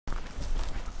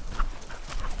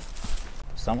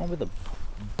someone with a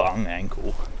bung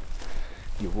ankle,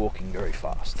 you're walking very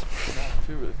fast.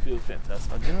 No, it feels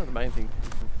fantastic. You know the main thing?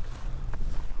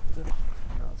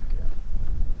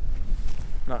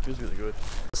 No, it feels really good.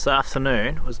 This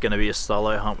afternoon was going to be a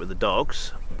solo hunt with the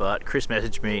dogs, but Chris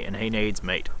messaged me and he needs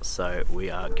meat, so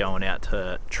we are going out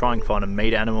to try and find a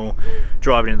meat animal.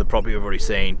 Driving into the property, we've already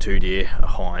seen 2 deer, a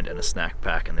hind and a snack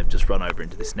pack, and they've just run over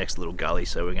into this next little gully,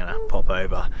 so we're going to pop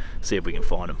over, see if we can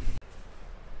find them.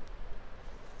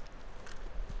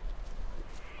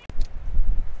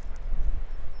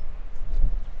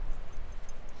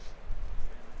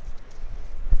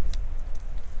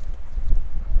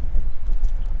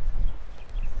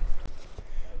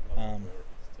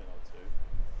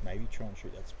 Maybe try and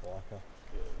shoot that spiker. Yeah,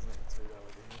 there's nothing to that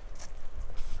over here.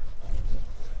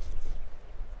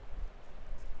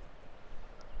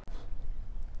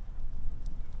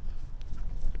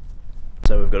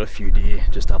 So we've got a few deer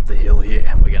just up the hill here,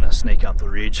 and we're going to sneak up the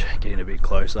ridge, getting a bit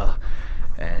closer,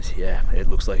 and yeah, it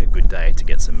looks like a good day to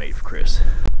get some meat for Chris.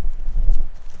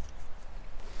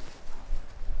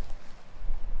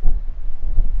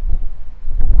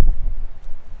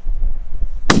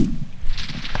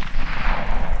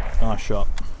 Nice shot.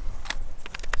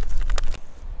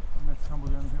 I'm about to tumble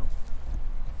down the hill.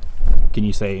 Can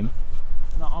you see him?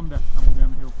 No, I'm about to tumble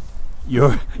down the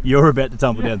hill. You're about to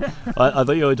tumble down. I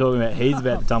thought you were talking about he's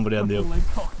about to tumble down the hill. Leg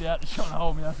cocked out, trying to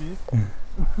hold me up here.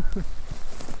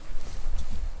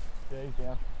 Yeah, he's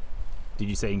down. Did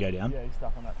you see him go down? Yeah, he's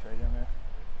stuck on that tree down there.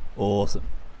 Awesome.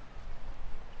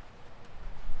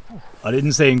 I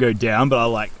didn't see him go down,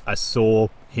 but I saw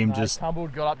him just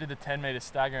tumbled, got up, did the 10-metre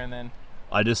stagger, and then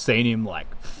I just seen him like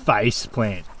face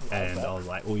plant, and I was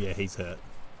like, oh yeah, he's hurt.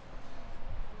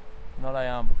 not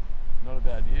a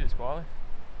bad view, just quietly.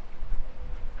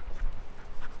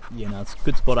 Yeah, no, it's a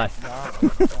good spot, eh? No,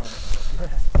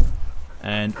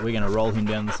 And we're gonna roll him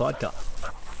down the side cut.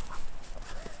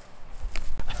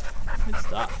 Good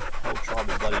start. Whole tribe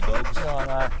of bloody dogs. Oh,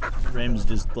 no. Rem's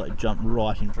just like jumped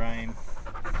right in frame.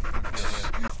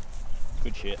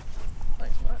 Good shit.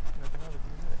 Thanks, mate.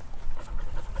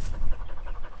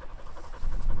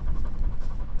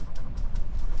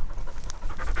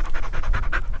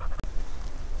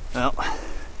 Well,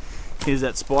 here's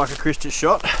that spiker Chris just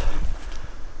shot.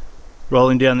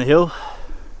 Rolling down the hill,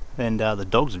 and the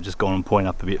dogs have just gone and point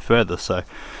up a bit further, so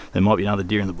there might be another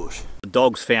deer in the bush. The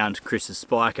dogs found Chris's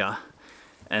spiker,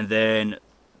 and then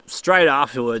straight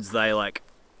afterwards they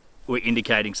were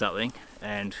indicating something,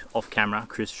 and off camera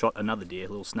Chris shot another deer, a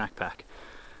little snack pack.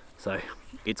 So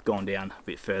it's gone down a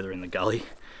bit further in the gully,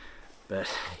 but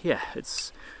yeah,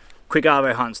 it's quick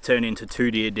arvo hunts turn into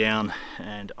 2 deer down,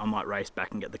 and I might race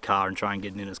back and get the car and try and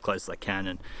get in as close as I can.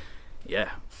 And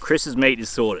yeah, Chris's meat is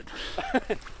sorted.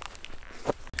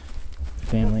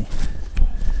 Family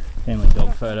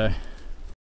dog photo.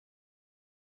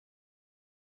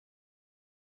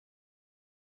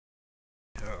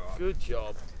 Good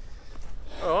job.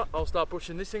 Alright, I'll start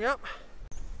pushing this thing up.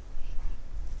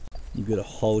 You've got a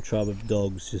whole tribe of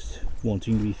dogs just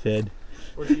wanting to be fed.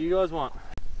 What do you guys want?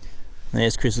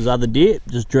 There's Chris's other deer,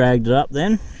 just dragged it up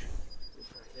then.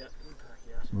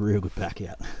 Real good pack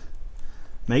out.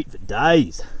 Meat for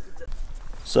days.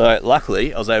 So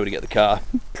luckily I was able to get the car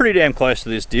pretty damn close to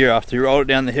this deer after he rolled it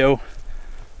down the hill.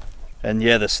 And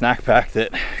yeah, the snack pack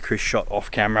that Chris shot off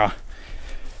camera,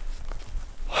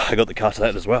 I got the car to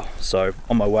that as well. So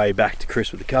on my way back to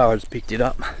Chris with the car, I just picked it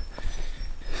up.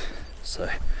 So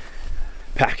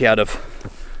pack out of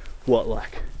what,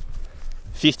 like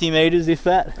 50 metres if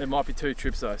that? It might be 2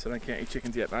 trips though, so don't count your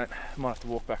chickens yet, mate. Might have to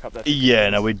walk back up that. Yeah,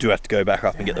 no, we do have to go back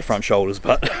up and get the front shoulders,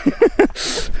 but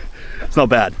it's not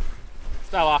bad.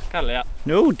 Stella, cut it out.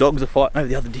 No, dogs are fighting over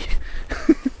the other deer.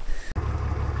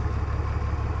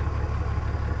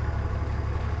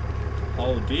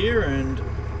 Whole deer and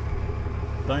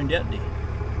boned out deer.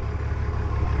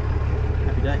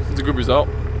 Happy days. It's a good result.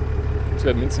 Just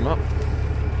gotta mince them up.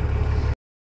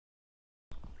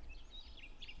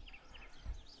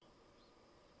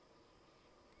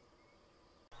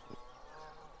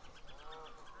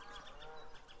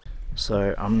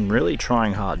 So I'm really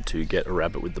trying hard to get a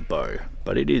rabbit with the bow,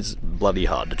 but it is bloody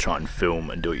hard to try and film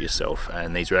and do it yourself,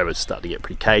 and these rabbits start to get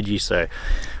pretty cagey. So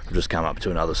I've just come up to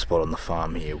another spot on the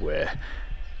farm here where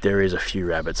there is a few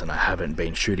rabbits, and I haven't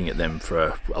been shooting at them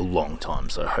for a long time,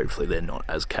 so hopefully they're not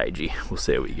as cagey. We'll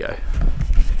see how we go.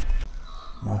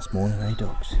 Nice morning, eh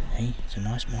dogs? Hey, it's a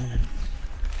nice morning.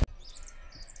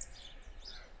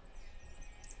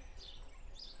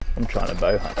 I'm trying to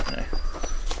bow hunt now.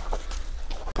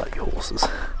 Bloody horses.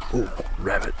 Oh,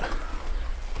 rabbit.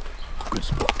 Good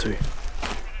spot too.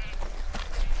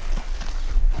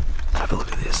 Have a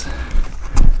look at this.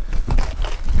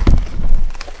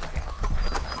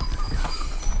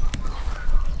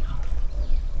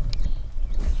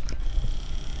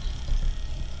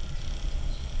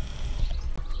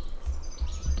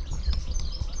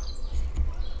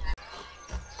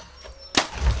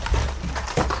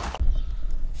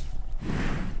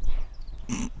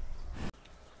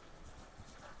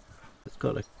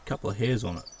 got a couple of hairs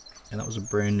on it, and that was a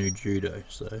brand new judo,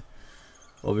 so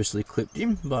obviously clipped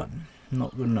him, but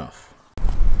not good enough.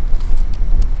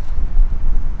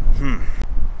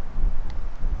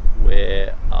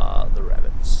 Where are the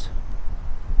rabbits?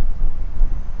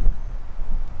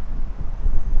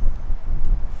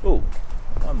 Oh,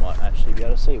 I might actually be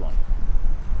able to see one.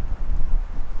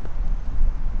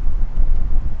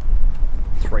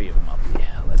 3 of them up here.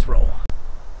 Let's roll.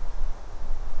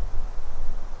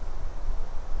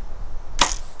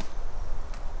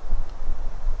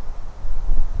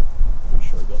 Pretty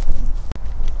sure I got one.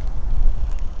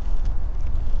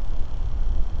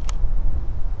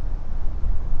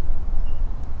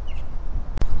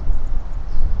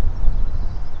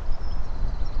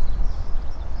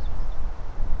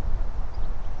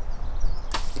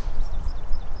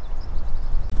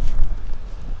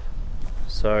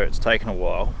 So it's taken a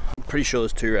while. I'm pretty sure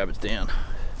there's 2 rabbits down,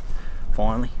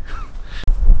 finally.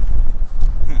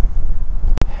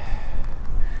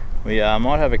 We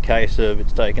might have a case of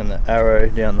it's taken the arrow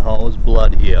down the hole. There's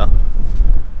blood here.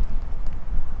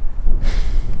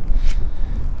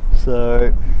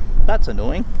 So that's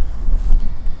annoying.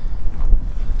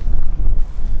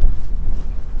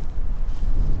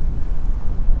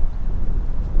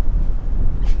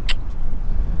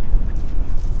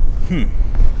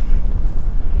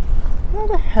 How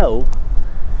the hell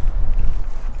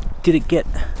did it get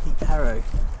the arrow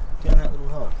down that little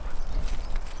hole?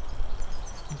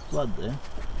 There's blood there.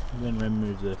 And then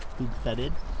removes a big fat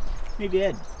head. Move your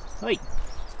head. Hey!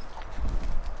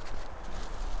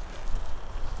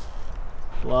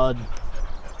 Blood.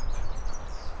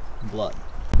 Blood.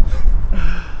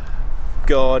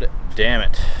 God damn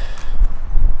it.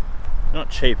 Not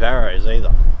cheap arrows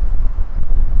either.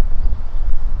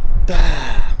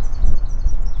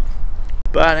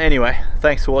 But anyway,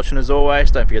 thanks for watching as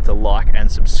always. Don't forget to like and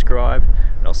subscribe,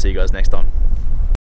 and I'll see you guys next time.